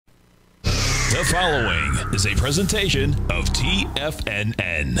The following is a presentation of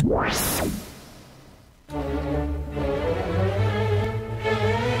TFNN.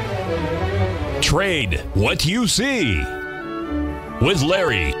 Trade what you see with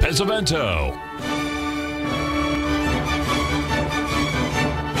Larry Pesavento.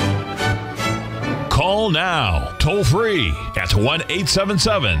 Call now, toll free at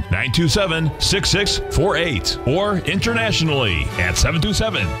 1-877-927-6648 or internationally at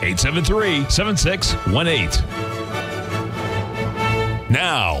 727-873-7618.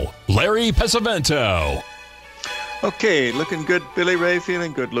 Now, Larry Pesavento. Okay, looking good, Billy Ray,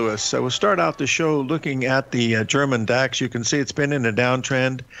 feeling good, Lewis. So we'll start out the show looking at the German DAX. You can see it's been in a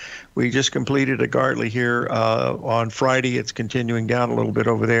downtrend. We just completed a Gartley here on Friday. It's continuing down a little bit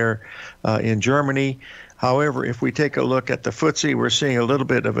over there in Germany. However, if we take a look at the FTSE, we're seeing a little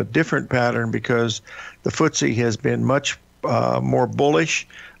bit of a different pattern because the FTSE has been much more bullish.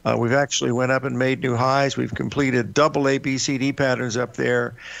 We've actually went up and made new highs. We've completed double ABCD patterns up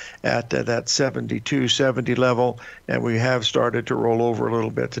there at that 72.70 level, and we have started to roll over a little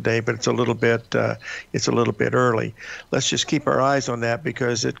bit today, but it's a little bit early. Let's just keep our eyes on that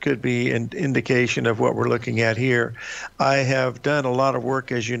because it could be an indication of what we're looking at here. I have done a lot of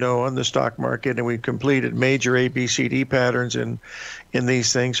work, as you know, on the stock market, and we've completed major ABCD patterns in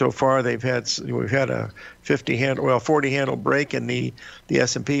these things. So far, we've had a 40 handle break in the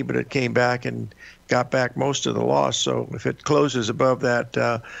S&P, but it came back and got back most of the loss. So if it closes above that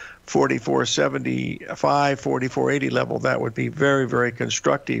 44.75, 44.80 level, that would be very, very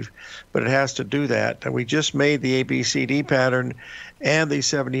constructive, but it has to do that. And we just made the ABCD pattern and the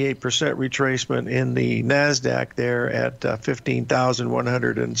 78% retracement in the NASDAQ there at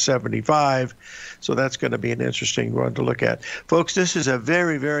 15,175. So that's going to be an interesting one to look at. Folks, this is a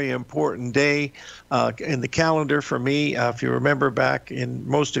very, very important day in the calendar for me. If you remember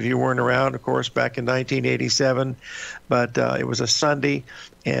most of you weren't around, of course, back in 1987, but it was a Sunday.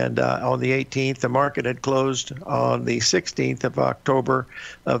 And on the 18th, the market had closed on the 16th of October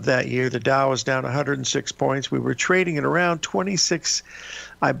of that year. The Dow was down 106 points. We were trading at around 26,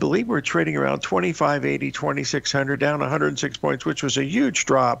 I believe we're trading around 2580, 2600, down 106 points, which was a huge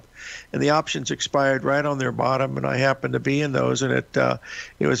drop. And the options expired right on their bottom, and I happened to be in those, and it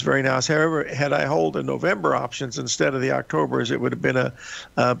was very nice. However, had I held the November options instead of the Octobers, it would have been a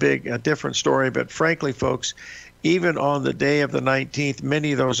different story. But frankly, folks, even on the day of the 19th,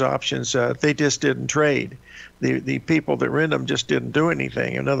 many of those options, they just didn't trade. The people that were in them just didn't do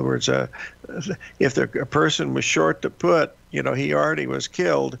anything. In other words, if a person was short to put, he already was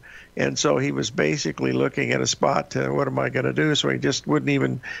killed. And so he was basically looking at a spot to, what am I going to do? So he just wouldn't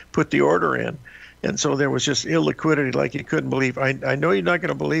even put the order in. And so there was just illiquidity like you couldn't believe. I know you're not going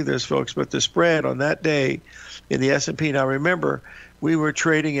to believe this, folks, but the spread on that day in the S&P, now remember, we were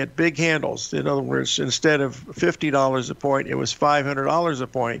trading at big handles. In other words, instead of $50 a point, it was $500 a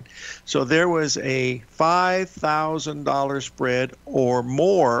point. So there was a $5,000 spread or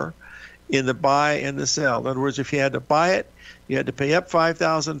more in the buy and the sell. In other words, if you had to buy it, you had to pay up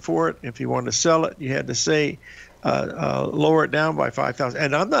 $5,000 for it. If you wanted to sell it, you had to say lower it down by $5,000.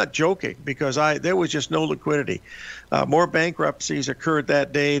 And I'm not joking because there was just no liquidity. More bankruptcies occurred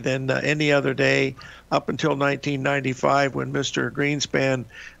that day than any other day up until 1995 when Mr. Greenspan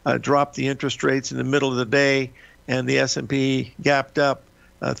dropped the interest rates in the middle of the day and the S&P gapped up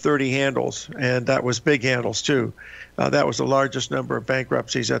 30 handles, and that was big handles too. That was the largest number of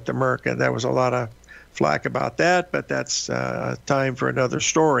bankruptcies at the Merc, and there was a lot of flack about that, but that's time for another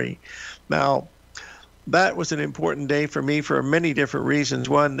story. Now, that was an important day for me for many different reasons.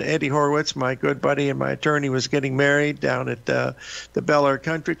 One, Eddie Horowitz, my good buddy and my attorney, was getting married down at the Bel Air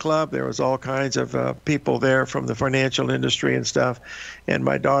Country Club. There was all kinds of people there from the financial industry and stuff. And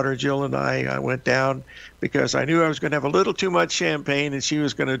my daughter Jill and I went down because I knew I was going to have a little too much champagne and she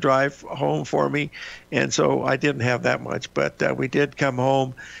was going to drive home for me. And so I didn't have that much, but we did come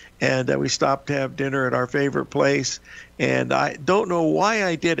home. And we stopped to have dinner at our favorite place. And I don't know why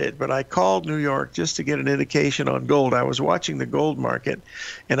I did it, but I called New York just to get an indication on gold. I was watching the gold market,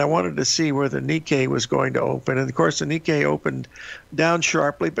 and I wanted to see where the Nikkei was going to open. And, of course, the Nikkei opened down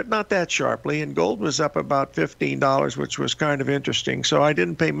sharply, but not that sharply. And gold was up about $15, which was kind of interesting. So I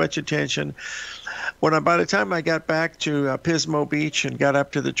didn't pay much attention. By the time I got back to Pismo Beach and got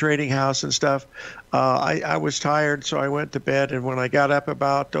up to the trading house and stuff, I was tired, so I went to bed. And when I got up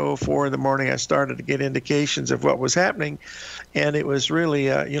about 4 in the morning, I started to get indications of what was happening. And it was really,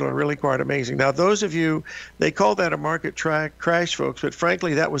 really quite amazing. Now, those of you, they call that a market crash, folks, but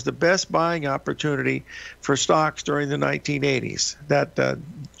frankly, that was the best buying opportunity for stocks during the 1980s. That that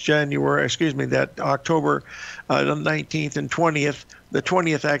October 19th and 20th. The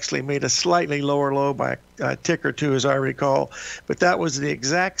 20th actually made a slightly lower low by a tick or two, as I recall. But that was the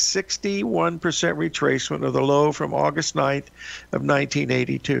exact 61% retracement of the low from August 9th of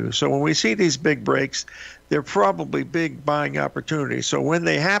 1982. So when we see these big breaks, they're probably big buying opportunities. So when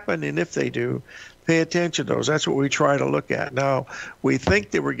they happen, and if they do, pay attention to those. That's what we try to look at. Now, we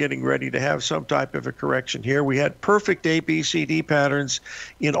think that we're getting ready to have some type of a correction here. We had perfect ABCD patterns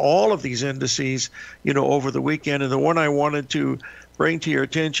in all of these indices, over the weekend. And the one I wanted to bring to your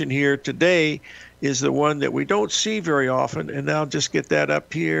attention here today is the one that we don't see very often. And I'll just get that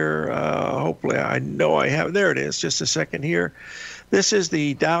up here. Hopefully, I know I have. There it is. Just a second here. This is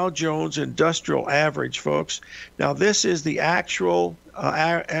the Dow Jones Industrial Average, folks. Now, this is the actual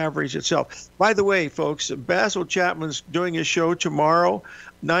average itself. By the way, folks, Basil Chapman's doing a show tomorrow,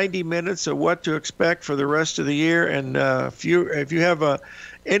 90 minutes of what to expect for the rest of the year. And if you have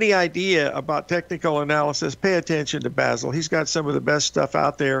any idea about technical analysis, pay attention to Basil. He's got some of the best stuff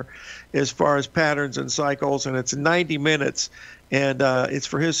out there as far as patterns and cycles, and it's 90 minutes. And it's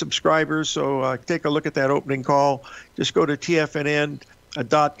for his subscribers, so take a look at that opening call. Just go to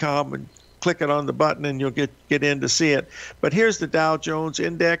TFNN.com and click it on the button, and you'll get in to see it. But here's the Dow Jones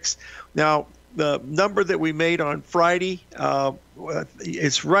Index. Now, the number that we made on Friday,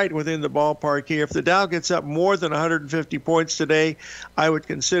 it's right within the ballpark here. If the Dow gets up more than 150 points today, I would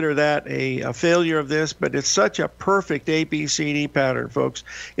consider that a failure of this, but it's such a perfect ABCD pattern, folks.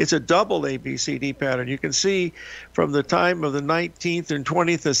 It's a double ABCD pattern. You can see from the time of the 19th and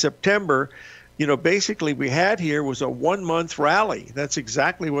 20th of September, basically we had here was a 1 month rally. That's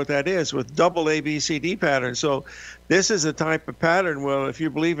exactly what that is, with double ABCD pattern. So this is a type of pattern. Well, if you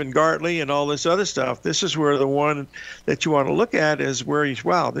believe in Gartley and all this other stuff, this is where the one that you want to look at is where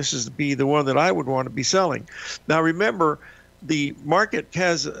this is the one that I would want to be selling. Now, remember, the market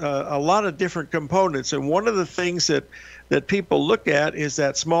has a lot of different components. And one of the things that people look at is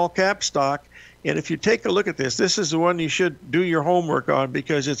that small cap stock. And if you take a look at this, this is the one you should do your homework on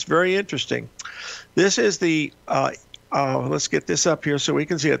because it's very interesting. This is the, let's get this up here so we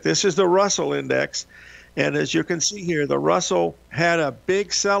can see it. This is the Russell Index. And as you can see here, the Russell had a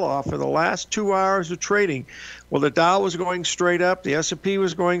big sell-off in the last 2 hours of trading. Well, the Dow was going straight up. The S&P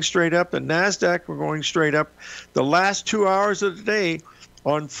was going straight up. The NASDAQ were going straight up. The last 2 hours of the day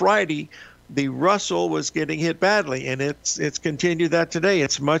on Friday, the Russell was getting hit badly, and it's continued that today.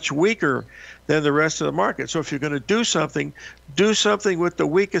 It's much weaker than the rest of the market. So if you're going to do something with the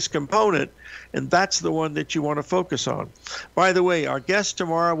weakest component, and that's the one that you want to focus on. By the way, our guest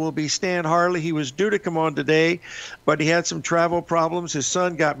tomorrow will be Stan Harley. He was due to come on today, but he had some travel problems. His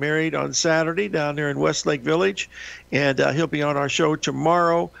son got married on Saturday down there in Westlake Village, and he'll be on our show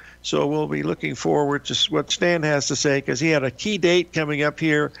tomorrow. So we'll be looking forward to what Stan has to say because he had a key date coming up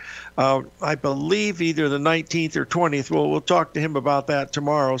here, I believe either the 19th or 20th. We'll talk to him about that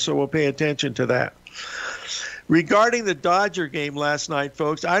tomorrow, so we'll pay attention to that. Regarding the Dodger game last night,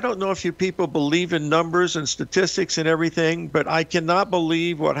 folks, I don't know if you people believe in numbers and statistics and everything, but I cannot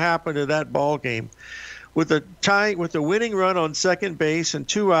believe what happened to that ball game. With the winning run on second base and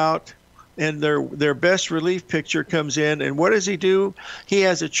 2 out, and their best relief pitcher comes in, and what does he do? He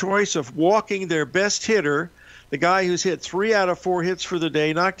has a choice of walking their best hitter, the guy who's hit 3 out of 4 hits for the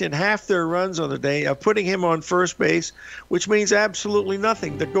day, knocked in half their runs on the day, of putting him on first base, which means absolutely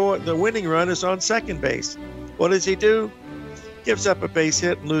nothing. The winning run is on second base. What does he do? Gives up a base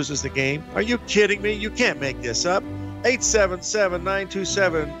hit and loses the game. Are you kidding me? You can't make this up.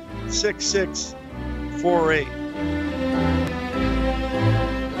 877-927-6648.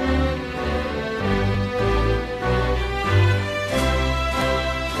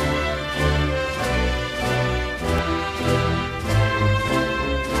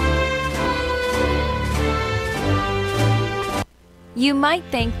 You might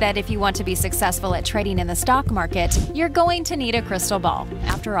think that if you want to be successful at trading in the stock market, you're going to need a crystal ball.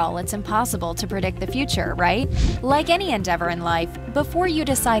 After all, it's impossible to predict the future, right? Like any endeavor in life, before you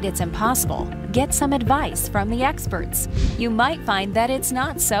decide it's impossible, get some advice from the experts. You might find that it's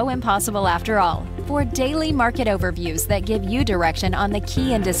not so impossible after all. For daily market overviews that give you direction on the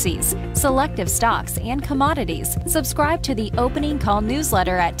key indices, selective stocks, and commodities, subscribe to the Opening Call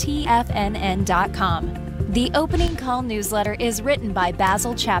newsletter at TFNN.com. The Opening Call newsletter is written by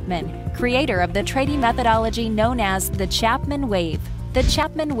Basil Chapman, creator of the trading methodology known as the Chapman Wave. The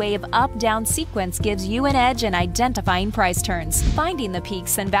Chapman Wave up-down sequence gives you an edge in identifying price turns, finding the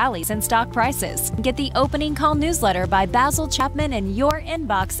peaks and valleys in stock prices. Get the opening call newsletter by Basil Chapman in your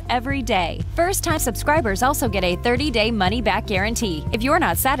inbox every day. First-time subscribers also get a 30-day money-back guarantee. If you're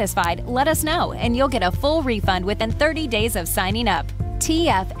not satisfied, let us know, and you'll get a full refund within 30 days of signing up.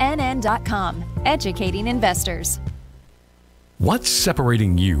 TFNN.com, educating investors. What's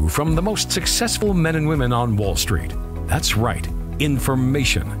separating you from the most successful men and women on Wall Street? That's right,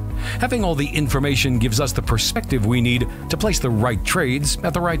 information. Having all the information gives us the perspective we need to place the right trades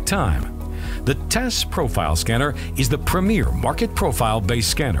at the right time. The TAS Profile Scanner is the premier market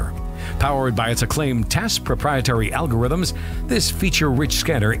profile-based scanner. Powered by its acclaimed TAS proprietary algorithms, this feature-rich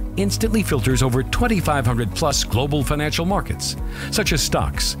scanner instantly filters over 2,500 plus global financial markets, such as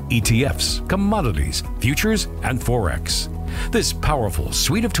stocks, ETFs, commodities, futures, and Forex. This powerful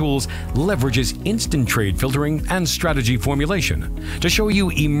suite of tools leverages instant trade filtering and strategy formulation to show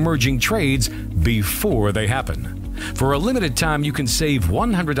you emerging trades before they happen. For a limited time, you can save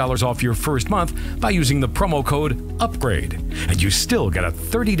 $100 off your first month by using the promo code UPGRADE, and you still get a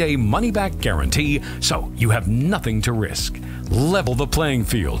 30-day money-back guarantee, so you have nothing to risk. Level the playing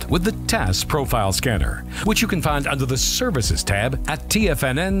field with the TAS Profile Scanner, which you can find under the Services tab at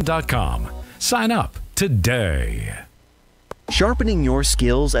TFNN.com. Sign up today. Sharpening your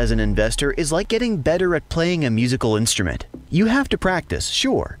skills as an investor is like getting better at playing a musical instrument. You have to practice,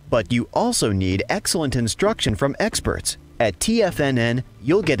 sure, but you also need excellent instruction from experts. At TFNN,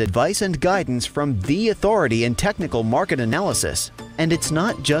 you'll get advice and guidance from the authority in technical market analysis. And it's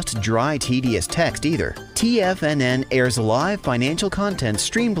not just dry, tedious text either. TFNN airs live financial content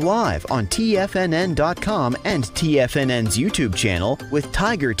streamed live on TFNN.com and TFNN's YouTube channel with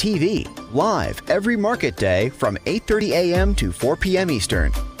Tiger TV, live every market day from 8:30 a.m. to 4 p.m.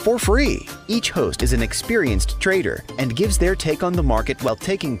 Eastern. For free. Each host is an experienced trader and gives their take on the market while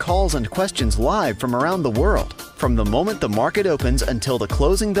taking calls and questions live from around the world. From the moment the market opens until the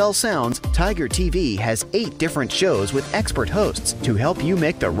closing bell sounds, Tiger TV has 8 different shows with expert hosts to help you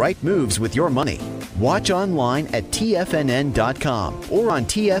make the right moves with your money. Watch online at TFNN.com or on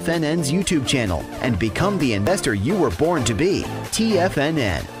TFNN's YouTube channel and become the investor you were born to be.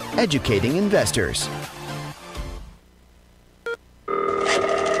 TFNN, educating investors.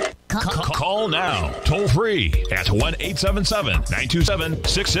 Call now, toll free at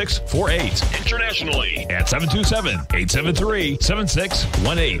 1-877-927-6648. Internationally at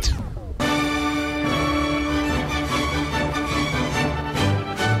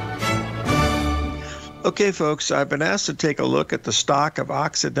 727-873-7618. Okay, folks, I've been asked to take a look at the stock of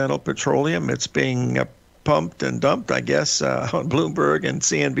Occidental Petroleum. It's being pumped and dumped, I guess, on Bloomberg and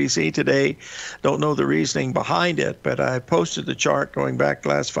CNBC today. Don't know the reasoning behind it, but I posted the chart going back the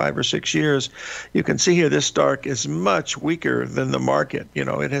last 5 or 6 years. You can see here this stock is much weaker than the market. You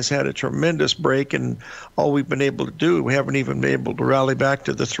know, it has had a tremendous break, and all we've been able to do, we haven't even been able to rally back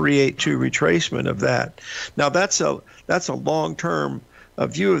to the 382 retracement of that. Now, that's a long-term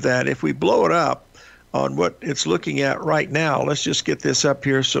view of that. If we blow it up on what it's looking at right now, let's just get this up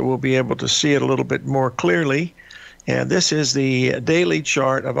here so we'll be able to see it a little bit more clearly. And this is the daily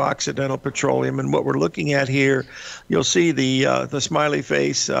chart of Occidental Petroleum. And what we're looking at here, you'll see the smiley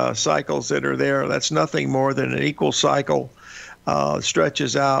face cycles that are there. That's nothing more than an equal cycle.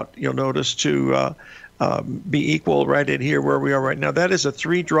 Stretches out, you'll notice, to be equal right in here where we are right now. That is a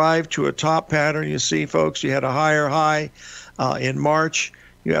 3 drive to a top pattern. You see, folks, you had a higher high in March.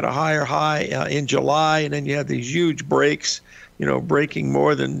 You had a higher high in July, and then you had these huge breaks, you know, breaking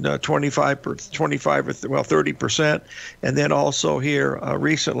more than 30%. And then also here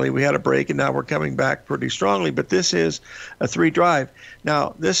recently we had a break, and now we're coming back pretty strongly. But this is a 3 drive.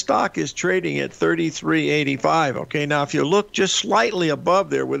 Now, this stock is trading at 33.85. Okay, now if you look just slightly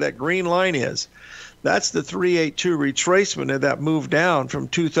above there where that green line is, that's the 382 retracement of that move down from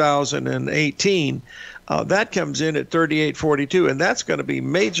 2018. That comes in at 38.42, and that's going to be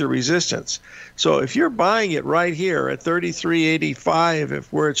major resistance. So if you're buying it right here at 33.85,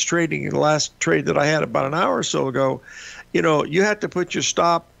 if where it's trading in the last trade that I had about an hour or so ago, you know, you have to put your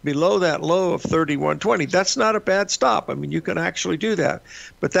stop below that low of 31.20. That's not a bad stop. I mean, you can actually do that.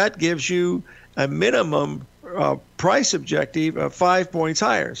 But that gives you a minimum price objective of 5 points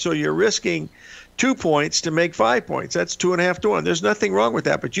higher. So you're risking 2 points to make 5 points. That's 2.5 to 1. There's nothing wrong with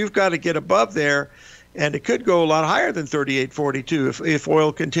that, but you've got to get above there. And it could go a lot higher than 38.42 if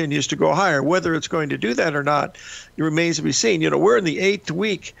oil continues to go higher. Whether it's going to do that or not, it remains to be seen. You know, we're in the 8th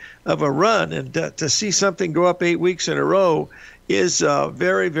week of a run, and to see something go up 8 weeks in a row is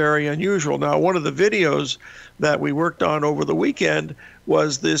very, very unusual. Now, one of the videos that we worked on over the weekend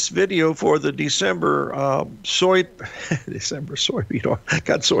was this video for the December soybean oil.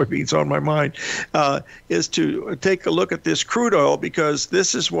 Got soybeans on my mind. Is to take a look at this crude oil, because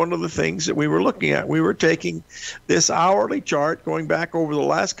this is one of the things that we were looking at. We were taking this hourly chart going back over the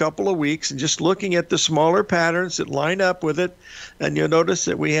last couple of weeks and just looking at the smaller patterns that line up with it. And you'll notice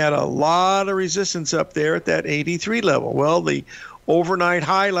that we had a lot of resistance up there at that 83 level. Well, the overnight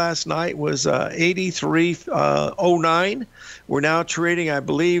high last night was 83.09. We're now trading, I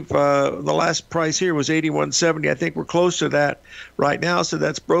believe, the last price here was 81.70. I think we're close to that right now. So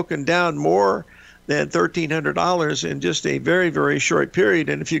that's broken down more than $1,300 in just a very, very short period.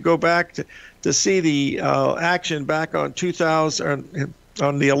 And if you go back to see the action back on 2000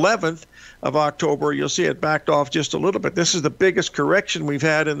 on the 11th of October, you'll see it backed off just a little bit. This is the biggest correction we've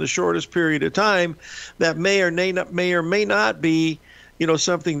had in the shortest period of time. That may or may not be,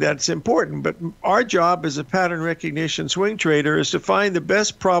 something that's important. But our job as a pattern recognition swing trader is to find the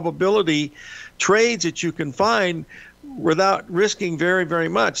best probability trades that you can find without risking very, very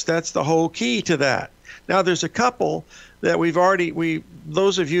much. That's the whole key to that. Now, there's a couple that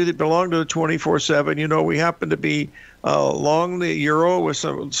those of you that belong to the 24/7, we happen to be long the euro with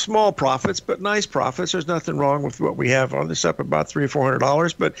some small profits, but nice profits. There's nothing wrong with what we have on this, up about $300 or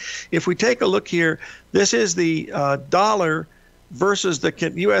 $400. But if we take a look here, this is the dollar versus the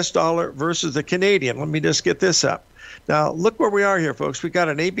U.S. dollar versus the Canadian. Let me just get this up. Now, look where we are here, folks. We got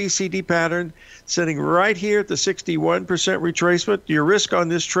an ABCD pattern sitting right here at the 61% retracement. Your risk on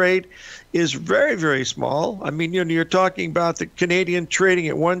this trade is very, very small. I mean, you're talking about the Canadian trading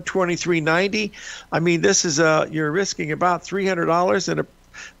at 123.90. I mean, this is you're risking about $300, and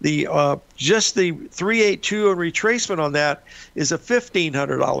just the 382 and retracement on that is a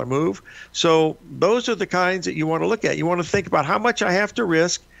 $1,500 move. So those are the kinds that you want to look at. You want to think about how much I have to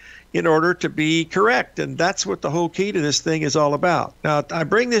risk in order to be correct. And that's what the whole key to this thing is all about. Now, I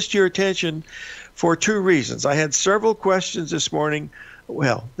bring this to your attention for two reasons. I had several questions this morning.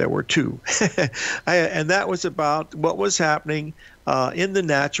 Well, there were two. And that was about what was happening in the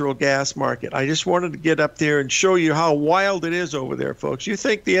natural gas market. I just wanted to get up there and show you how wild it is over there, folks. You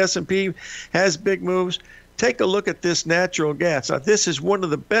think the S&P has big moves? Take a look at this natural gas. Now, this is one of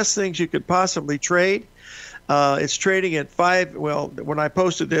the best things you could possibly trade. It's trading at when I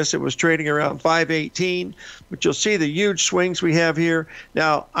posted this, it was trading around 518, but you'll see the huge swings we have here.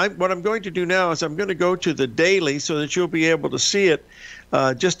 Now, what I'm going to do now is I'm going to go to the daily so that you'll be able to see it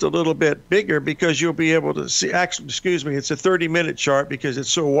just a little bit bigger, because you'll be able to see, actually, excuse me, it's a 30-minute chart because it's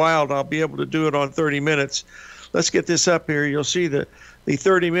so wild. I'll be able to do it on 30 minutes. Let's get this up here. You'll see the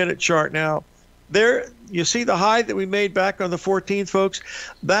 30-minute chart now. There, you see the high that we made back on the 14th, folks?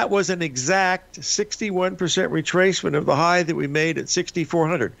 That was an exact 61% retracement of the high that we made at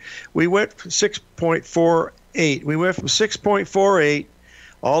 6,400. We went from 6.48. We went from 6.48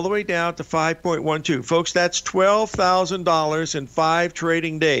 all the way down to 5.12. Folks, that's $12,000 in 5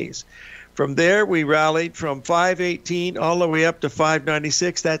 trading days. From there, we rallied from 518 all the way up to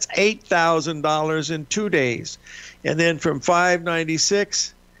 596. That's $8,000 in 2 days. And then from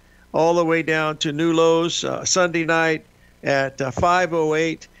 596 all the way down to new lows Sunday night at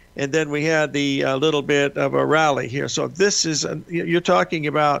 508, and then we had the little bit of a rally here. So this is, you're talking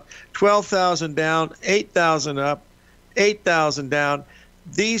about 12,000 down, 8,000 up, 8,000 down.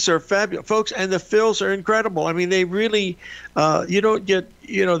 These are fabulous, folks, and the fills are incredible. I mean, they really, you don't get,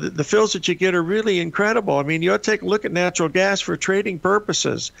 the fills that you get are really incredible. I mean, you ought to take a look at natural gas for trading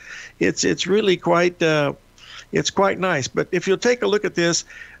purposes. It's really quite, it's quite nice. But if you'll take a look at this,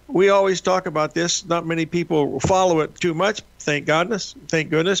 we always talk about this. Not many people follow it too much, thank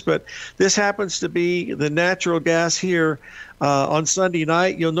goodness. But this happens to be the natural gas here on Sunday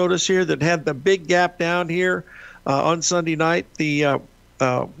night. You'll notice here that had the big gap down here on Sunday night, the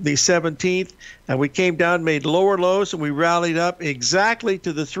 17th, and we came down, made lower lows, and we rallied up exactly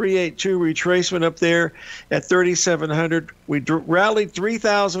to the 382 retracement up there at 3,700. We rallied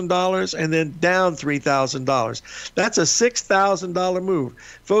 $3,000 and then down $3,000. That's a $6,000 move.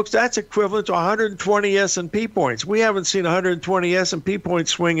 Folks, that's equivalent to 120 S&P points. We haven't seen 120 S&P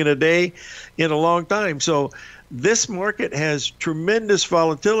points swing in a day in a long time. So this market has tremendous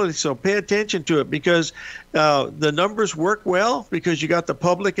volatility, so pay attention to it, because the numbers work well because you got the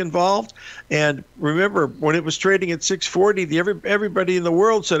public involved. And remember, when it was trading at 640, everybody in the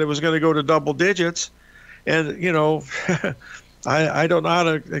world said it was going to go to double digits. And, I don't know how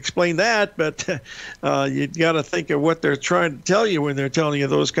to explain that, but you got to think of what they're trying to tell you when they're telling you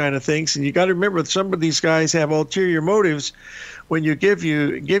those kind of things. And you got to remember, some of these guys have ulterior motives when you give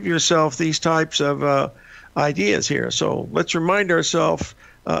yourself these types of ideas here. So let's remind ourselves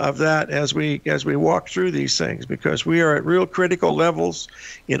of that as we walk through these things, because we are at real critical levels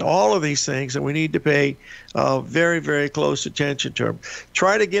in all of these things, and we need to pay very, very close attention to them.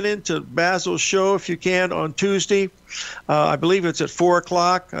 Try to get into Basil's show if you can on Tuesday. I believe it's at 4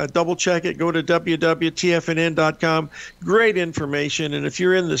 o'clock. Double check it. Go to www.tfnn.com. Great information. And if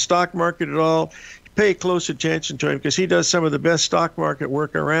you're in the stock market at all, pay close attention to him, because he does some of the best stock market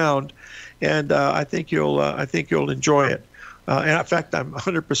work around. And I think you'll enjoy it. And in fact, I'm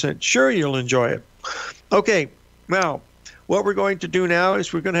 100% sure you'll enjoy it. Okay, now, what we're going to do now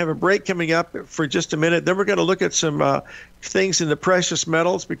is we're going to have a break coming up for just a minute. Then we're going to look at some things in the precious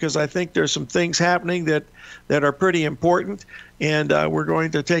metals, because I think there's some things happening that are pretty important. And we're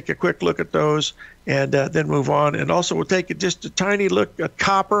going to take a quick look at those and then move on. And also we'll take just a tiny look at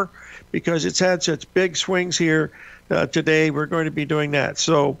copper, because it's had such big swings here today. We're going to be doing that.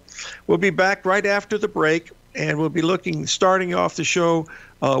 So we'll be back right after the break, and we'll be starting off the show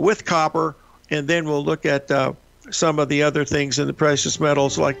with copper, and then we'll look at some of the other things in the precious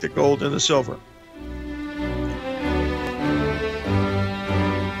metals like the gold and the silver.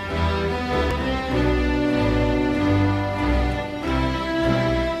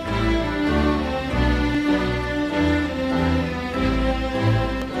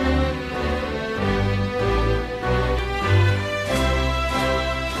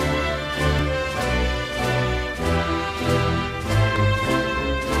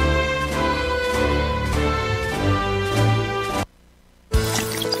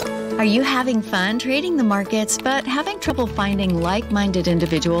 Are you having fun trading the markets but having trouble finding like-minded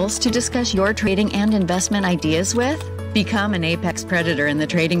individuals to discuss your trading and investment ideas with? Become an apex predator in the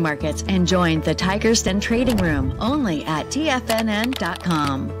trading markets and join the Tiger's Den Trading Room only at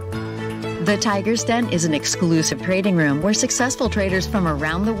TFNN.com. The Tiger's Den is an exclusive trading room where successful traders from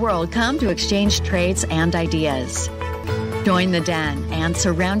around the world come to exchange trades and ideas. Join the den and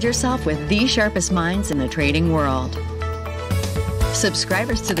surround yourself with the sharpest minds in the trading world.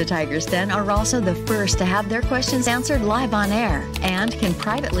 Subscribers to the Tiger's Den are also the first to have their questions answered live on air and can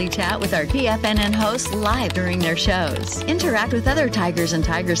privately chat with our TFNN hosts live during their shows. Interact with other tigers and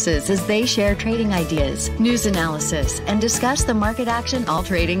tigresses as they share trading ideas, news analysis, and discuss the market action all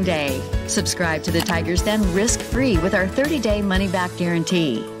trading day. Subscribe to the Tiger's Den risk-free with our 30-day money-back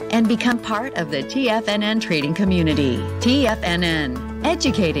guarantee and become part of the TFNN trading community. TFNN,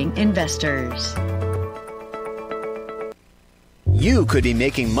 educating investors. You could be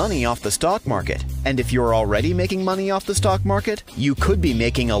making money off the stock market. And if you're already making money off the stock market, you could be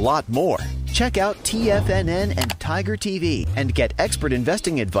making a lot more. Check out TFNN and Tiger TV and get expert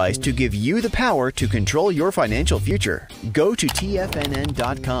investing advice to give you the power to control your financial future. Go to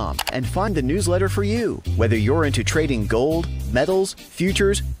TFNN.com and find the newsletter for you. Whether you're into trading gold, metals,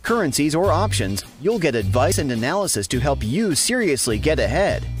 futures, currencies, or options, you'll get advice and analysis to help you seriously get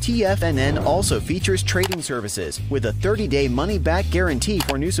ahead. TFNN also features trading services with a 30-day money-back guarantee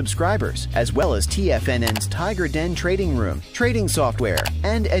for new subscribers, as well as TFNN's Tiger Den Trading Room, trading software,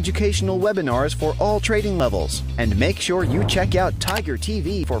 and educational webinars for all trading levels. And make sure you check out Tiger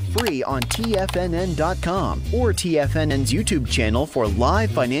TV for free on TFNN.com or TFNN's YouTube channel for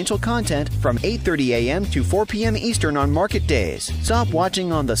live financial content from 8:30 a.m. to 4 p.m. Eastern on market days. Stop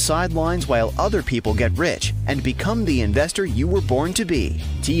watching on the sidelines while other people get rich and become the investor you were born to be.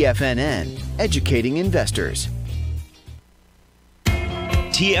 TFNN, educating investors.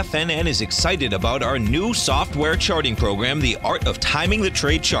 TFNN is excited about our new software charting program, The Art of Timing the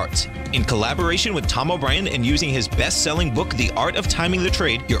Trade Charts. In collaboration with Tom O'Brien and using his best-selling book, The Art of Timing the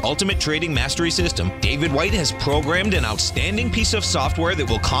Trade, Your Ultimate Trading Mastery System, David White has programmed an outstanding piece of software that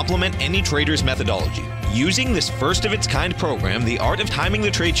will complement any trader's methodology. Using this first-of-its-kind program, The Art of Timing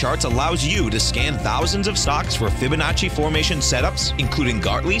the Trade Charts allows you to scan thousands of stocks for Fibonacci formation setups, including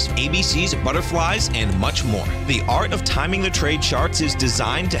Gartley's, ABCs, butterflies, and much more. The Art of Timing the Trade Charts is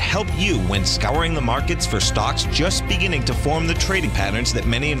designed to help you when scouring the markets for stocks just beginning to form the trading patterns that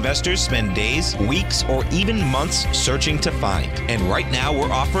many investors spend days, weeks, or even months searching to find. And right now,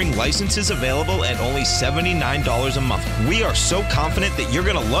 we're offering licenses available at only $79 a month. We are so confident that you're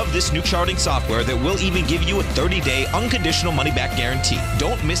going to love this new charting software that will even give you a 30-day unconditional money-back guarantee.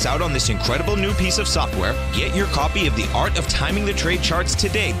 Don't miss out on this incredible new piece of software. Get your copy of The Art of Timing the Trade Charts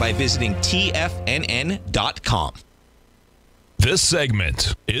today by visiting TFNN.com. This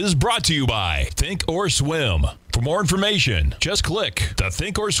segment is brought to you by Thinkorswim. For more information, just click the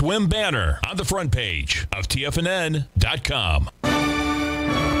Thinkorswim banner on the front page of TFNN.com.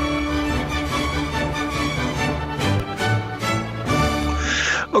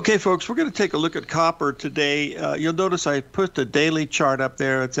 Okay, folks, we're going to take a look at copper today. You'll notice I put the daily chart up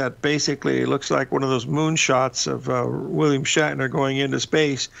there. It's at basically, it looks like one of those moonshots of William Shatner going into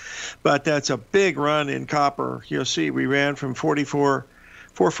space. But that's a big run in copper. You'll see we ran from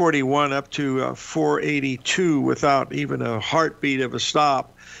 441 up to 482 without even a heartbeat of a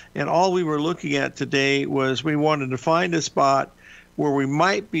stop. And all we were looking at today was we wanted to find a spot where we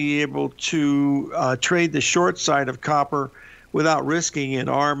might be able to trade the short side of copper without risking an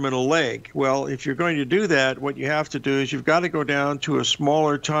arm and a leg. Well, if you're going to do that, what you have to do is you've got to go down to a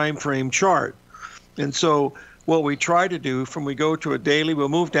smaller time frame chart. And so what we try to do from we go to a daily, we'll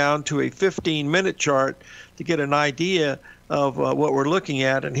move down to a 15-minute chart to get an idea of what we're looking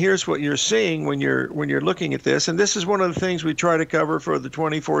at. And here's what you're seeing when you're looking at this. And this is one of the things we try to cover for the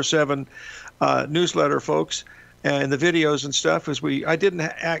 24/7 newsletter, folks, and the videos and stuff. Is I didn't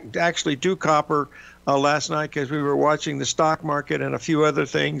actually do copper last night because we were watching the stock market and a few other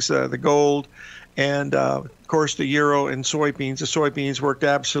things, the gold, and of course the euro and soybeans. The soybeans worked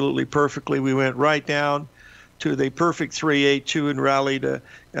absolutely perfectly. We went right down to the perfect 382 and rallied a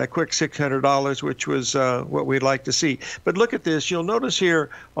quick $600, which was what we'd like to see. But look at this. You'll notice here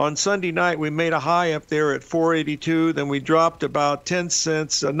on Sunday night we made a high up there at 482. Then we dropped about 9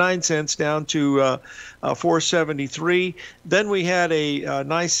 cents down to 473. Then we had a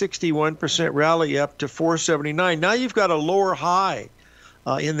nice 61% rally up to 479. Now you've got a lower high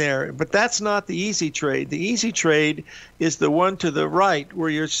in there, but that's not the easy trade. The easy trade is the one to the right, where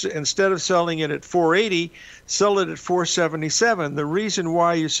you're, instead of selling it at 480, sell it at 477. The reason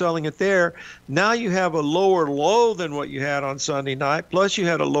why you're selling it there, now you have a lower low than what you had on Sunday night, plus you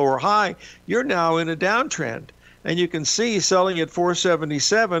had a lower high. You're now in a downtrend, and you can see selling at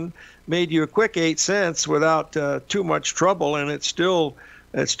 477 made you a quick 8 cents without too much trouble, and it's still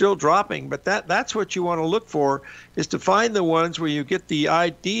dropping. But that's what you want to look for, is to find the ones where you get the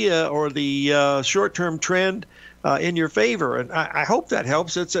idea or the short-term trend in your favor. And I hope that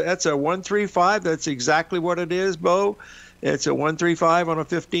helps. That's a 135. That's exactly what it is, Bo. It's a 135 on a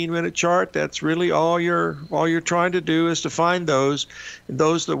 15-minute chart. That's really all you're trying to do, is to find those. And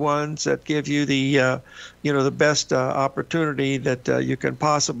those are the ones that give you the the best opportunity that you can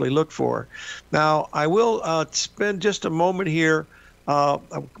possibly look for. Now, I will spend just a moment here.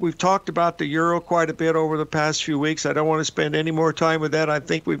 We've talked about the euro quite a bit over the past few weeks. I don't want to spend any more time with that. I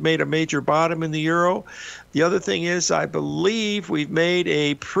think we've made a major bottom in the euro. The other thing is, I believe we've made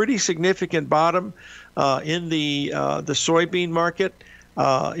a pretty significant bottom in the soybean market.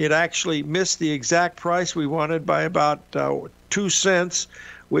 It actually missed the exact price we wanted by about 2 cents,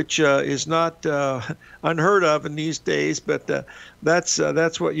 which is not unheard of in these days. But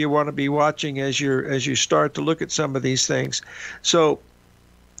that's what you want to be watching as you start to look at some of these things. So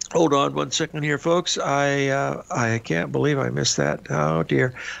hold on one second here, folks. I can't believe I missed that. Oh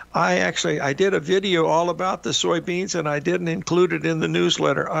dear. I did a video all about the soybeans, and I didn't include it in the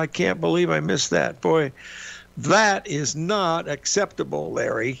newsletter. I can't believe I missed that. Boy, that is not acceptable,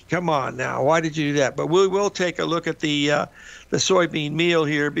 Larry. Come on now. Why did you do that? But we will take a look at the soybean meal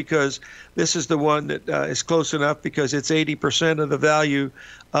here, because this is the one that is close enough, because it's 80% of the value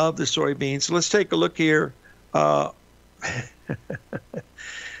of the soybeans. Let's take a look here.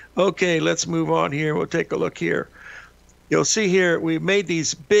 Okay, let's move on here. We'll take a look here. You'll see here we've made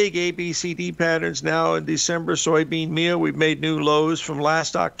these big ABCD patterns now in December soybean meal. We've made new lows from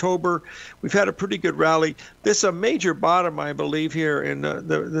last October. We've had a pretty good rally. This is a major bottom, I believe, here in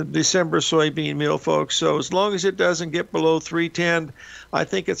the December soybean meal, folks. So as long as it doesn't get below 310, I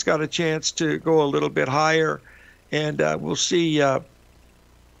think it's got a chance to go a little bit higher, and we'll see.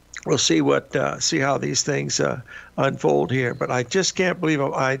 We'll see how these things unfold here. But I just can't believe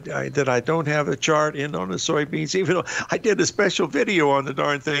that I don't have a chart in on the soybeans, even though I did a special video on the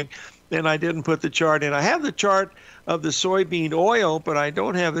darn thing, and I didn't put the chart in. I have the chart of the soybean oil, but I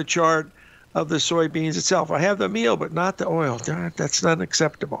don't have the chart of the soybeans itself. I have the meal, but not the oil. Darn, that's not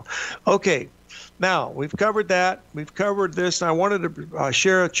acceptable. Okay. Now, we've covered that. We've covered this. And I wanted to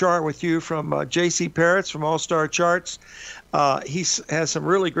share a chart with you from J.C. Parrott's from All Star Charts. He has some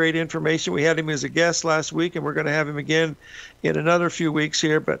really great information. We had him as a guest last week, and we're going to have him again in another few weeks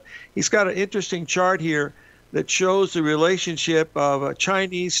here. But he's got an interesting chart here that shows the relationship of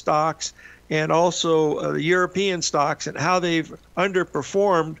Chinese stocks and also the European stocks, and how they've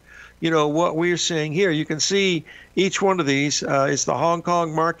underperformed what we're seeing here. You can see each one of these is the Hong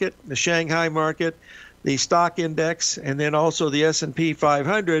Kong market, the Shanghai market, the stock index, and then also the S&P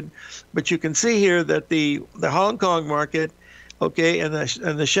 500. But you can see here that the Hong Kong market, okay, and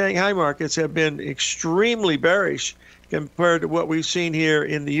the Shanghai markets have been extremely bearish compared to what we've seen here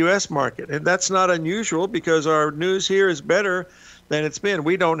in the U.S. market. And that's not unusual, because our news here is better than it's been.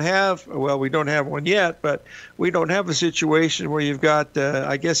 We don't have one yet, but we don't have a situation where you've got,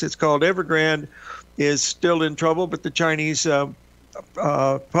 I guess it's called Evergrande, is still in trouble, but the Chinese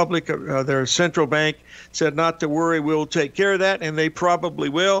public, their central bank said not to worry, we'll take care of that, and they probably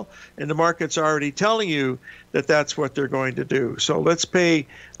will, and the market's already telling you that that's what they're going to do. So let's pay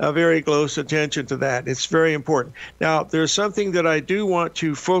very close attention to that. It's very important. Now, there's something that I do want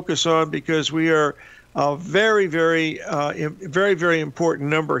to focus on because we are a very, very important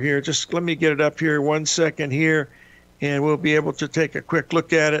number here. Just let me get it up here 1 second here, and we'll be able to take a quick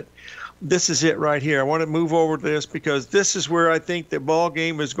look at it. This is it right here. I want to move over to this because this is where I think the ball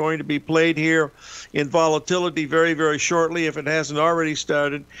game is going to be played here in volatility very, very shortly if it hasn't already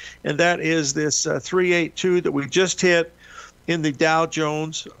started. And that is this 382 that we just hit in the Dow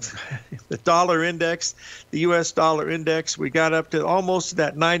Jones, the dollar index, the U.S. dollar index. We got up to almost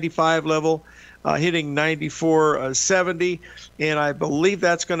that 95 level, hitting 94.70, and I believe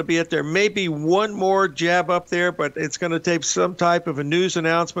that's going to be it. There may be one more jab up there, but it's going to take some type of a news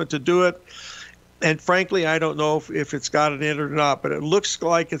announcement to do it. And frankly, I don't know if it's got it in or not, but it looks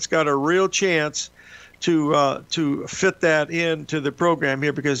like it's got a real chance to fit that into the program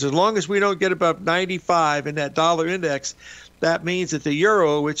here, because as long as we don't get above 95 in that dollar index, that means that the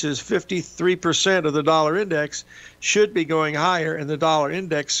euro, which is 53% of the dollar index, should be going higher and the dollar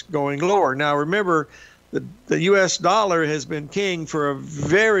index going lower. Now, remember, the U.S. dollar has been king for a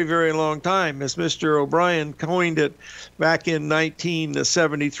very, very long time, as Mr. O'Brien coined it back in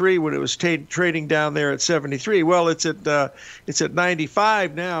 1973 when it was trading down there at 73. Well, it's at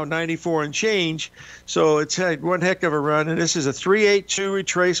 95 now, 94 and change. So it's had one heck of a run, and this is a 382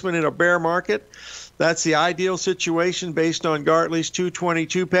 retracement in a bear market. That's the ideal situation based on Gartley's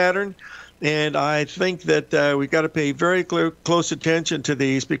 222 pattern. And I think that we've got to pay very close attention to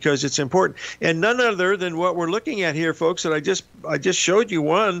these because it's important. And none other than what we're looking at here, folks, that I just showed you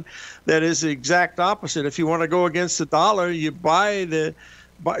one that is the exact opposite. If you want to go against the dollar, you buy the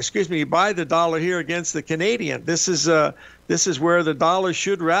dollar here against the Canadian. This is where the dollar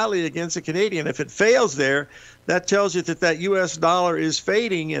should rally against the Canadian. If it fails there, that tells you that U.S. dollar is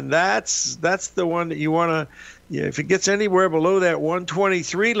fading, and that's the one that you want to. If it gets anywhere below that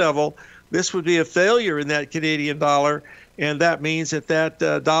 123 level, this would be a failure in that Canadian dollar, and that means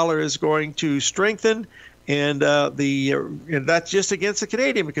that dollar is going to strengthen, and that's just against the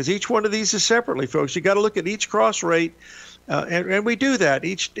Canadian, because each one of these is separately, folks. You got to look at each cross rate, and we do that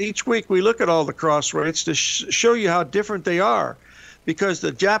each week. We look at all the cross rates to show you how different they are, because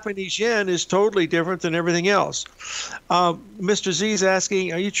the Japanese yen is totally different than everything else. Mr. Z is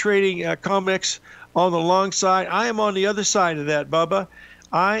asking, are you trading COMEX on the long side? I am on the other side of that, Bubba.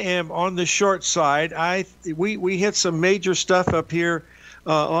 I am on the short side. We hit some major stuff up here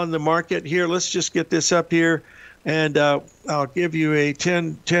on the market here. Let's just get this up here, and I'll give you a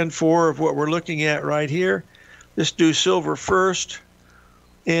 10-4 of what we're looking at right here. Let's do silver first,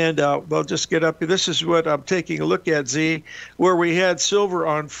 and we'll just get up here. This is what I'm taking a look at, Z, where we had silver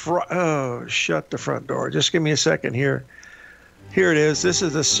on shut the front door. Just give me a second here. Here it is. This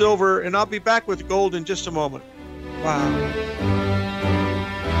is the silver, and I'll be back with gold in just a moment. Wow.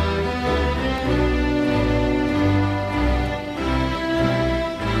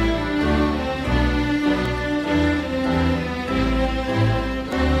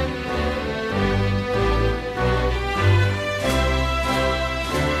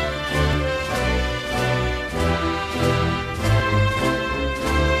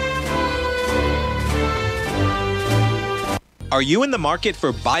 Are you in the market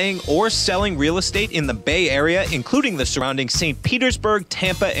for buying or selling real estate in the Bay Area, including the surrounding St. Petersburg,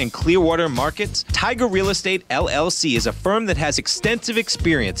 Tampa, and Clearwater markets? Tiger Real Estate LLC is a firm that has extensive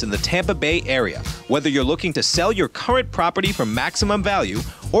experience in the Tampa Bay area. Whether you're looking to sell your current property for maximum value,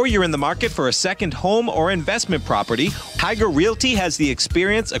 or you're in the market for a second home or investment property, Tiger Realty has the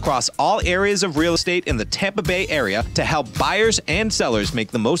experience across all areas of real estate in the Tampa Bay area to help buyers and sellers make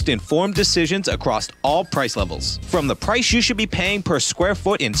the most informed decisions across all price levels. From the price you should be paying per square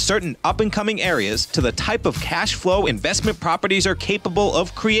foot in certain up-and-coming areas to the type of cash flow investment properties are capable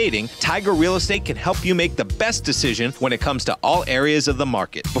of creating, Tiger Real Estate can help you make the best decision when it comes to all areas of the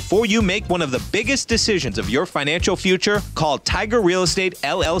market. Before you make one of the biggest decisions of your financial future, call Tiger Real Estate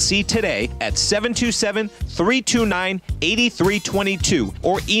LLC today at 727-329-8322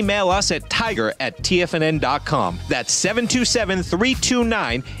 or email us at tiger@tfnn.com. That's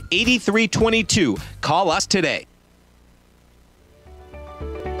 727-329-8322. Call us today.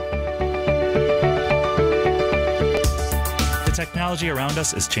 The technology around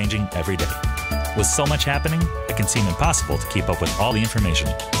us is changing every day. With so much happening, it can seem impossible to keep up with all the information.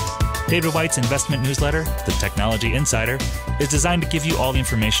 David White's investment newsletter, The Technology Insider, is designed to give you all the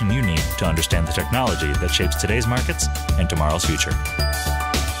information you need to understand the technology that shapes today's markets and tomorrow's future.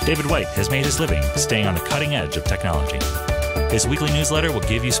 David White has made his living staying on the cutting edge of technology. His weekly newsletter will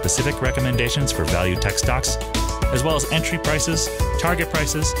give you specific recommendations for value tech stocks, as well as entry prices, target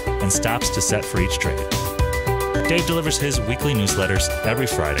prices, and stops to set for each trade. Dave delivers his weekly newsletters every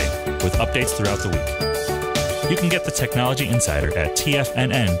Friday with updates throughout the week. You can get the Technology Insider at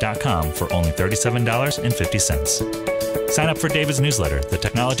TFNN.com for only $37.50. Sign up for David's newsletter, The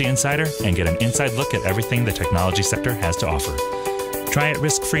Technology Insider, and get an inside look at everything the technology sector has to offer. Try it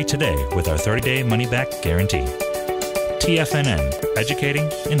risk-free today with our 30-day money-back guarantee. TFNN,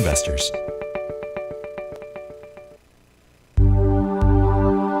 educating investors.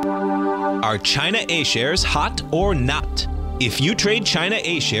 Are China A-shares hot or not? If you trade China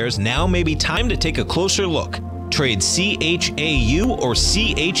A-shares, now may be time to take a closer look. Trade CHAU or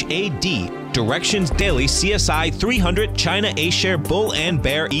CHAD, Directions Daily CSI 300 China A-share Bull and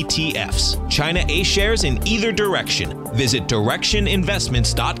Bear ETFs. China A-shares in either direction. Visit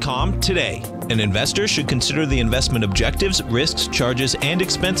directioninvestments.com today. An investor should consider the investment objectives, risks, charges, and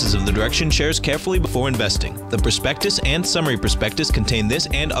expenses of the Direction shares carefully before investing. The prospectus and summary prospectus contain this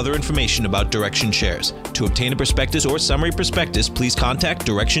and other information about Direction shares. To obtain a prospectus or summary prospectus, please contact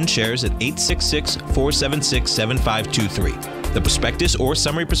Direction shares at 866-476-7523. The prospectus or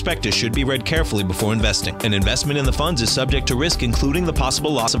summary prospectus should be read carefully before investing. An investment in the funds is subject to risk, including the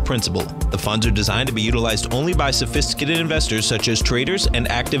possible loss of principal. The funds are designed to be utilized only by sophisticated investors such as traders and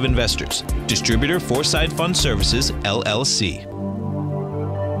active investors. Distributor Foreside Fund Services, LLC.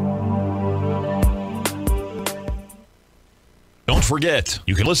 Don't forget,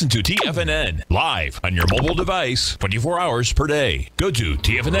 you can listen to TFNN live on your mobile device 24 hours per day. Go to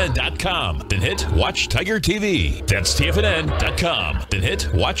TFNN.com, then hit Watch Tiger TV. That's TFNN.com, then hit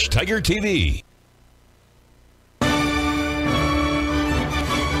Watch Tiger TV.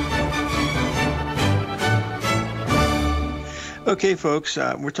 Okay, folks,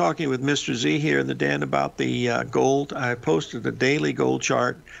 we're talking with Mr. Z here in the den about the gold. I posted the daily gold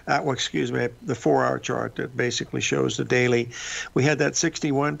chart, the 4-hour chart that basically shows the daily. We had that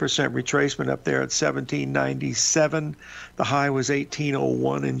 61% retracement up there at 1797. The high was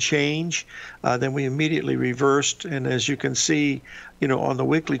 1801 and change. Then we immediately reversed, and as you can see, on the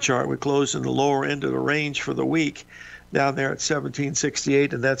weekly chart, we closed in the lower end of the range for the week, down there at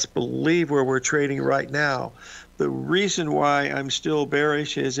 1768, and that's, believe, where we're trading right now. The reason why I'm still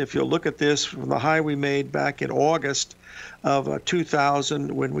bearish is if you look at this from the high we made back in August of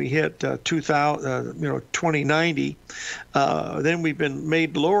 2000 when we hit 2090, then we've been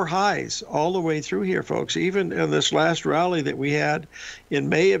made lower highs all the way through here, folks. Even in this last rally that we had in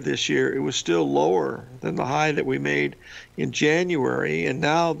May of this year, it was still lower than the high that we made in January, and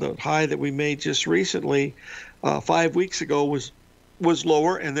now the high that we made just recently 5 weeks ago was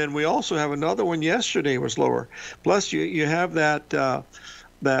lower, and then we also have another one yesterday was lower. Plus, you have that I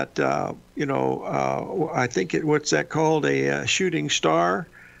think what's that called, a shooting star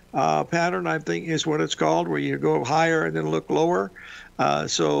pattern, I think is what it's called, where you go higher and then look lower.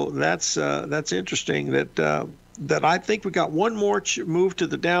 So that's interesting. That I think we got one more move to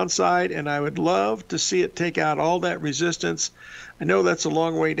the downside, and I would love to see it take out all that resistance. I know that's a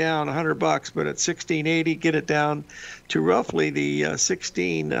long way down, $100, but at 1680, get it down to roughly the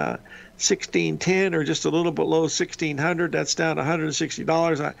 1610 or just a little below 1600. That's down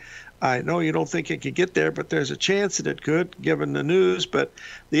 $160. I know you don't think it could get there, but there's a chance that it could, given the news. But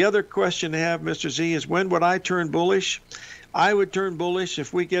the other question to have, Mr. Z, is when would I turn bullish? I would turn bullish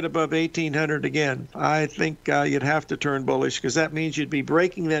if we get above 1800 again. I think you'd have to turn bullish, because that means you'd be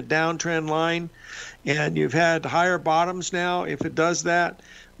breaking that downtrend line, and you've had higher bottoms now. If it does that,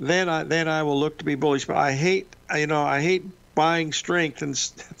 then I will look to be bullish. But I hate buying strength, and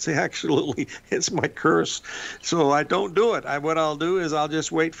it's my curse. So I don't do it. What I'll do is I'll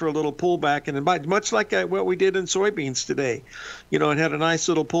just wait for a little pullback and then buy, much like what we did in soybeans today. It had a nice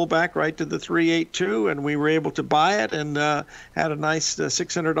little pullback right to the 382, and we were able to buy it and had a nice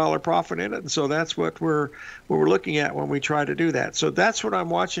 $600 profit in it. And so that's what we're looking at when we try to do that. So that's what I'm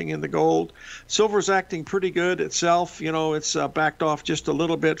watching in the gold. Silver's acting pretty good itself. It's backed off just a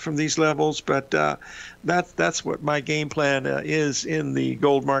little bit from these levels, but that's what my game plan is in the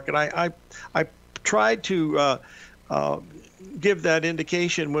gold market. I tried to give that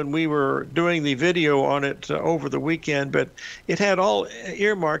indication when we were doing the video on it over the weekend, but it had all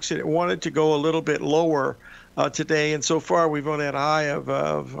earmarks that it wanted to go a little bit lower today, and so far we've only had a high of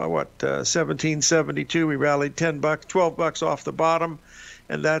 1772. We rallied $10, $12 off the bottom,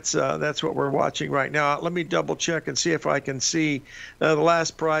 and that's what we're watching right now. Let me double check and see if I can see the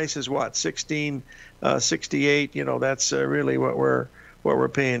last price is what, 16.68. You know, that's really what we're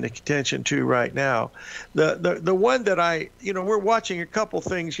paying attention to right now. The one that we're watching a couple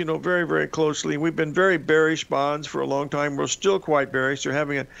things, very, very closely. We've been very bearish bonds for a long time. We're still quite bearish. They're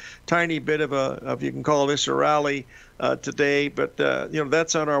having a tiny bit of you can call this a rally today, but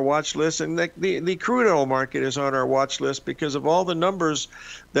that's on our watch list. And the crude oil market is on our watch list because of all the numbers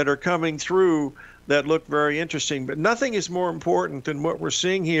that are coming through that look very interesting. But nothing is more important than what we're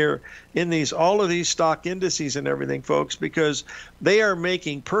seeing here in all of these stock indices and everything, folks, because they are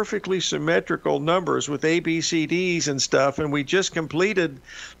making perfectly symmetrical numbers with ABCDs and stuff. And we just completed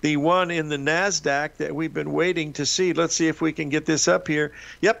the one in the NASDAQ that we've been waiting to see. Let's see if we can get this up here.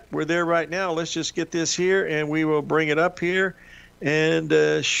 Yep, we're there right now. Let's just get this here, and we will bring it up here and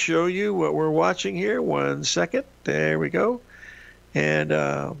show you what we're watching here. 1 second. There we go.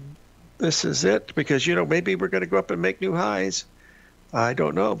 And this is it, because, maybe we're going to go up and make new highs. I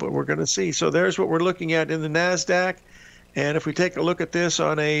don't know, but we're going to see. So there's what we're looking at in the NASDAQ. And if we take a look at this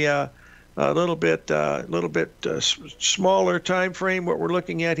on a little bit smaller time frame, what we're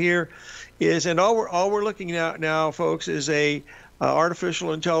looking at here is, and all we're looking at now, folks, is a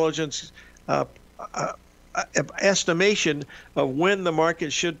artificial intelligence estimation of when the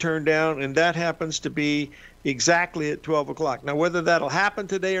market should turn down, and that happens to be exactly at 12 o'clock. Now, whether that'll happen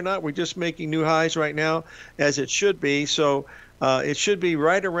today or not, we're just making new highs right now, as it should be. So it should be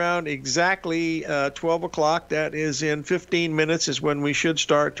right around exactly 12 o'clock. That is in 15 minutes is when we should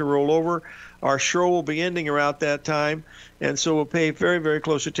start to roll over. Our show will be ending around that time, and so we'll pay very, very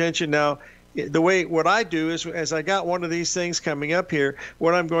close attention. Now, what I do is, as I got one of these things coming up here,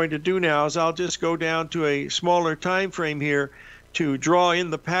 what I'm going to do now is I'll just go down to a smaller time frame here to draw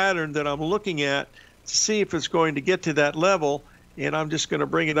in the pattern that I'm looking at to see if it's going to get to that level. And I'm just going to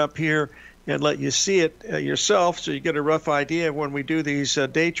bring it up here and let you see it yourself, so you get a rough idea of when we do these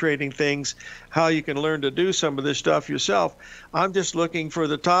day trading things, how you can learn to do some of this stuff yourself. I'm just looking for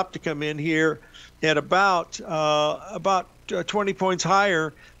the top to come in here at about 20 points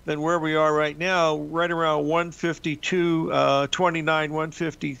higher than where we are right now, right around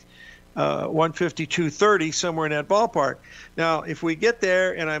 152.29, 152.30, somewhere in that ballpark. Now, if we get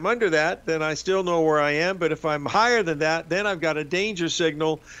there and I'm under that, then I still know where I am. But if I'm higher than that, then I've got a danger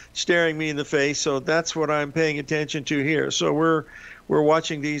signal staring me in the face. So that's what I'm paying attention to here. So we're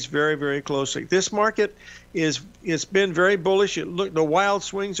watching these very, very closely. This market it's been very bullish. Look, the wild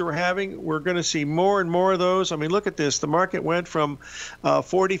swings we're having, we're going to see more and more of those. I mean, look at this. The market went from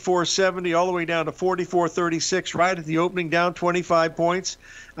 44.70 all the way down to 44.36 right at the opening, down 25 points.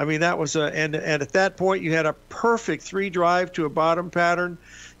 I mean, that was and at that point you had a perfect 3 drive to a bottom pattern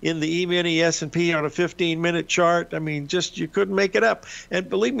in the E-mini S&P on a 15-minute chart. I mean, just you couldn't make it up. And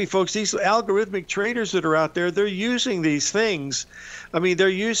believe me, folks, these algorithmic traders that are out there, they're using these things. I mean, they're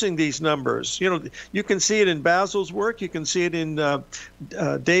using these numbers. You can see it in Basil's work. You can see it in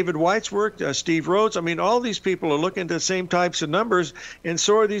David White's work, Steve Rhodes. I mean, all these people are looking at the same types of numbers, and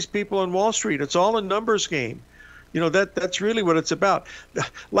so are these people on Wall Street. It's all a numbers game. That's really what it's about.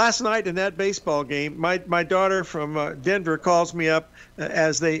 Last night in that baseball game, my daughter from Denver calls me up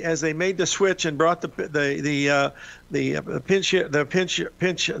as they made the switch and brought the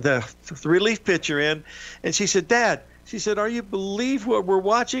relief pitcher in, and she said, "Dad," she said, "are you believe what we're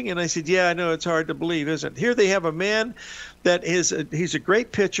watching?" And I said, "Yeah, I know it's hard to believe, isn't it?" Here they have a man that he's a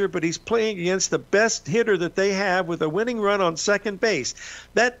great pitcher, but he's playing against the best hitter that they have with a winning run on second base.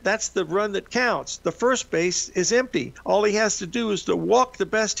 That's the run that counts. The first base is empty. All he has to do is to walk the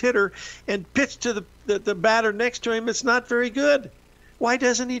best hitter and pitch to the batter next to him. It's not very good. Why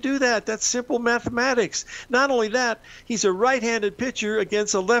doesn't he do that? That's simple mathematics. Not only that, he's a right-handed pitcher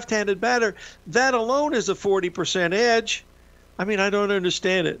against a left-handed batter. That alone is a 40% edge. I mean, I don't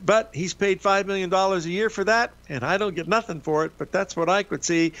understand it. But he's paid $5 million a year for that, and I don't get nothing for it. But that's what I could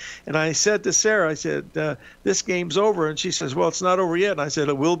see. And I said to Sarah, I said, this game's over. And she says, well, it's not over yet. And I said,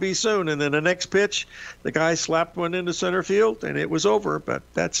 it will be soon. And then the next pitch, the guy slapped one into center field, and it was over. But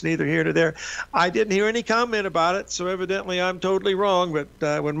that's neither here nor there. I didn't hear any comment about it, so evidently I'm totally wrong.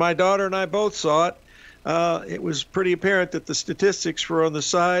 But when my daughter and I both saw it, it was pretty apparent that the statistics were on the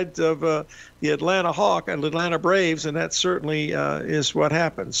side of the Atlanta Braves, and that certainly is what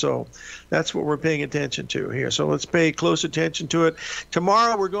happened. So that's what we're paying attention to here. So let's pay close attention to it.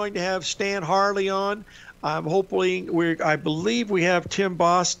 Tomorrow we're going to have Stan Harley on. I believe we have Tim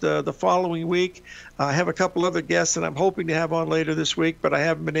Bost the following week. I have a couple other guests that I'm hoping to have on later this week, but I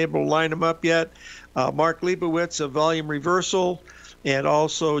haven't been able to line them up yet. Mark Leibowitz of Volume Reversal. and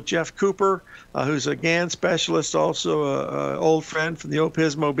also Jeff Cooper, who's a GAN specialist, also an old friend from the old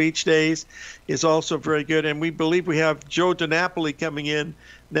Pismo Beach days, is also very good. And we believe we have Joe DiNapoli coming in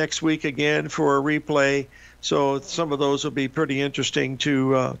next week again for a replay. So some of those will be pretty interesting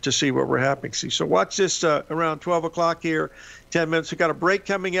to see what we're happening to see. So watch this around 12 o'clock here, 10 minutes. We've got a break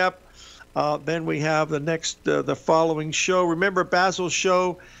coming up. Then we have the following show. Remember, Basil's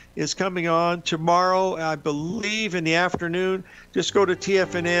show is coming on tomorrow, I believe, in the afternoon. Just go to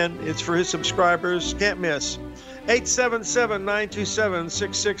TFNN. It's for his subscribers. Can't miss.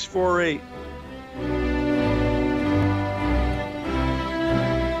 877-927-6648.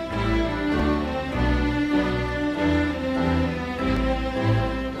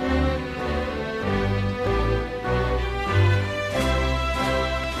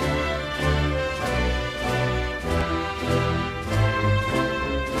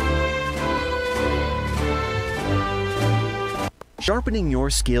 Sharpening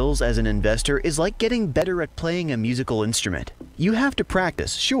your skills as an investor is like getting better at playing a musical instrument. You have to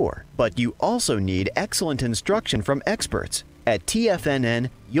practice, sure, but you also need excellent instruction from experts. At TFNN,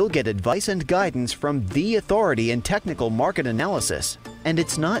 you'll get advice and guidance from the authority in technical market analysis. And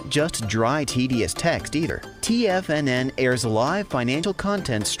it's not just dry, tedious text either. TFNN airs live financial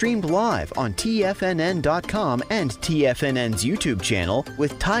content streamed live on TFNN.com and TFNN's YouTube channel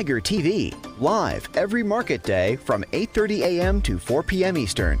with Tiger TV, live every market day from 8:30 a.m. to 4 p.m.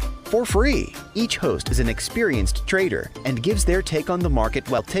 Eastern, for free. Each host is an experienced trader and gives their take on the market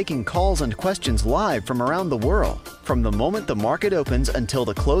while taking calls and questions live from around the world. From the moment the market opens until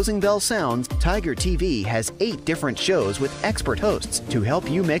the closing bell sounds, Tiger TV has 8 different shows with expert hosts to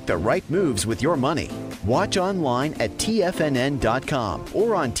help you make the right moves with your money. Watch online at TFNN.com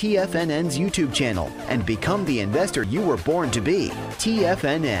or on TFNN's YouTube channel and become the investor you were born to be.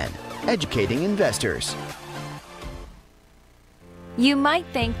 TFNN, educating investors. You might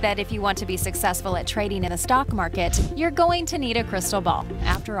think that if you want to be successful at trading in the stock market, you're going to need a crystal ball.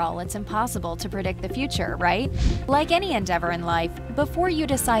 After all, it's impossible to predict the future, right? Like any endeavor in life, before you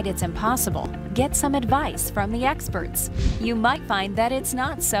decide it's impossible, get some advice from the experts. You might find that it's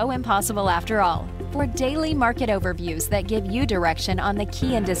not so impossible after all. For daily market overviews that give you direction on the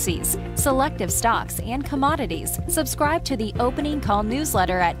key indices, selective stocks, and commodities, subscribe to the Opening Call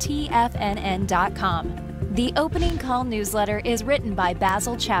newsletter at TFNN.com. The Opening Call newsletter is written by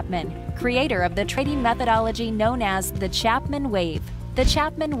Basil Chapman, creator of the trading methodology known as the Chapman Wave. The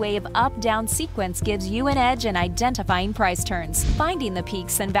Chapman Wave up-down sequence gives you an edge in identifying price turns, finding the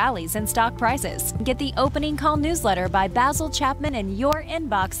peaks and valleys in stock prices. Get the Opening Call newsletter by Basil Chapman in your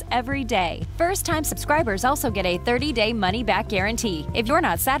inbox every day. First-time subscribers also get a 30-day money-back guarantee. If you're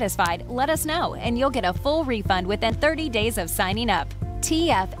not satisfied, let us know, and you'll get a full refund within 30 days of signing up.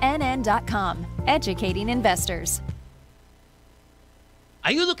 TFNN.com, educating investors.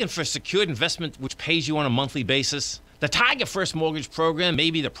 Are you looking for a secured investment which pays you on a monthly basis? The Tiger First Mortgage Program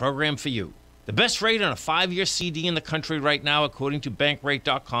may be the program for you. The best rate on a 5-year CD in the country right now, according to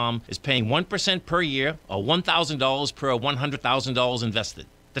Bankrate.com, is paying 1% per year or $1,000 per $100,000 invested.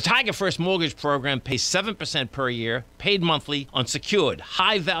 The Tiger First Mortgage Program pays 7% per year, paid monthly, on secured,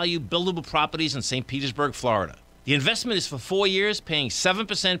 high-value, buildable properties in St. Petersburg, Florida. The investment is for 4 years, paying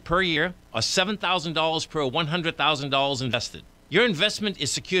 7% per year or $7,000 per $100,000 invested. Your investment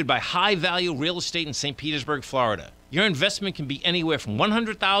is secured by high-value real estate in St. Petersburg, Florida. Your investment can be anywhere from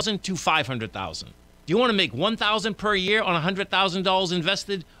 $100,000 to $500,000. Do you want to make $1,000 per year on $100,000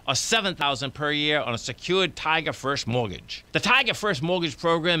 invested or $7,000 per year on a secured Tiger First mortgage? The Tiger First Mortgage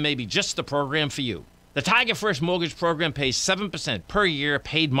Program may be just the program for you. The Tiger First Mortgage Program pays 7% per year,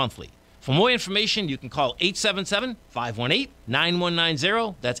 paid monthly. For more information, you can call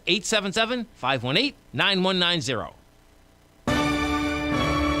 877-518-9190. That's 877-518-9190.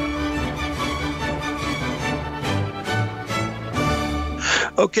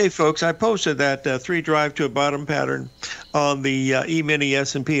 Okay, folks, I posted that 3 drive to a bottom pattern on the E-mini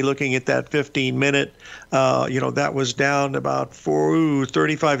S&P, looking at that 15-minute. That was down about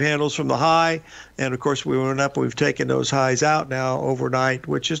 35 handles from the high. And, of course, we went up. We've taken those highs out now overnight,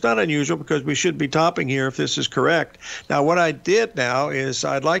 which is not unusual because we should be topping here if this is correct. Now, what I did now is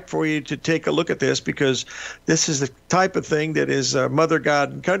I'd like for you to take a look at this because this is the type of thing that is mother,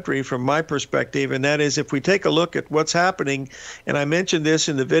 God, and country from my perspective, and that is if we take a look at what's happening, and I mentioned this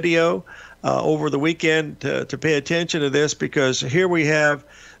in the video over the weekend to pay attention to this because here we have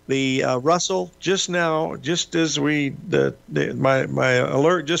The Russell just now, just as my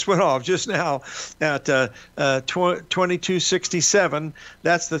alert just went off just now at 2267.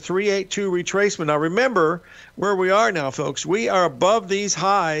 That's the 382 retracement. Now remember where we are now, folks. We are above these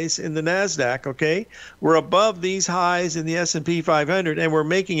highs in the NASDAQ, okay? We're above these highs in the S&P 500, and we're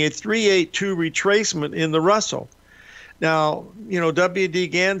making a 382 retracement in the Russell. Now, W.D.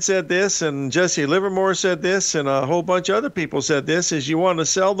 Gann said this, and Jesse Livermore said this, and a whole bunch of other people said this, is you want to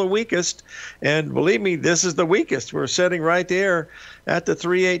sell the weakest. And believe me, this is the weakest. We're sitting right there at the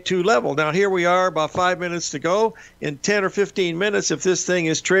 382 level. Now, here we are, about 5 minutes to go. In 10 or 15 minutes, if this thing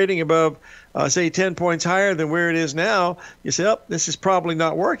is trading above, say, 10 points higher than where it is now, you say, oh, this is probably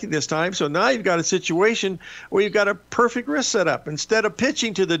not working this time. So now you've got a situation where you've got a perfect risk set up. Instead of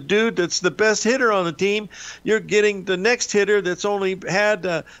pitching to the dude that's the best hitter on the team, you're getting the next hitter that's only had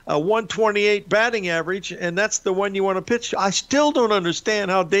a 128 batting average, and that's the one you want to pitch. I still don't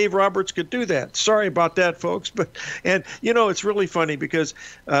understand how Dave Roberts could do that. Sorry about that, folks. And it's really funny because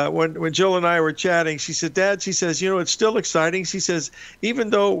when Jill and I were chatting, she said, Dad, she says, it's still exciting. She says, even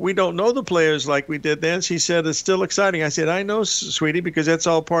though we don't know the players like we did then, she said, it's still exciting. I said, I know, sweetie, because that's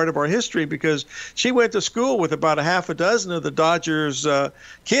all part of our history, because she went to school with about a half a dozen of the Dodgers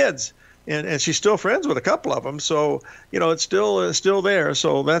kids. And she's still friends with a couple of them, so it's still there.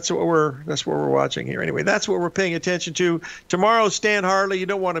 So that's what we're watching here. Anyway, that's what we're paying attention to. Tomorrow's Stan Hartley. You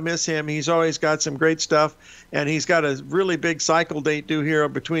don't want to miss him. He's always got some great stuff, and he's got a really big cycle date due here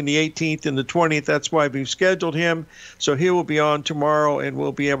between the 18th and the 20th. That's why we've scheduled him. So he will be on tomorrow, and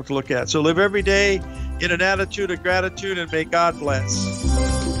we'll be able to look at it. So live every day in an attitude of gratitude, and may God bless.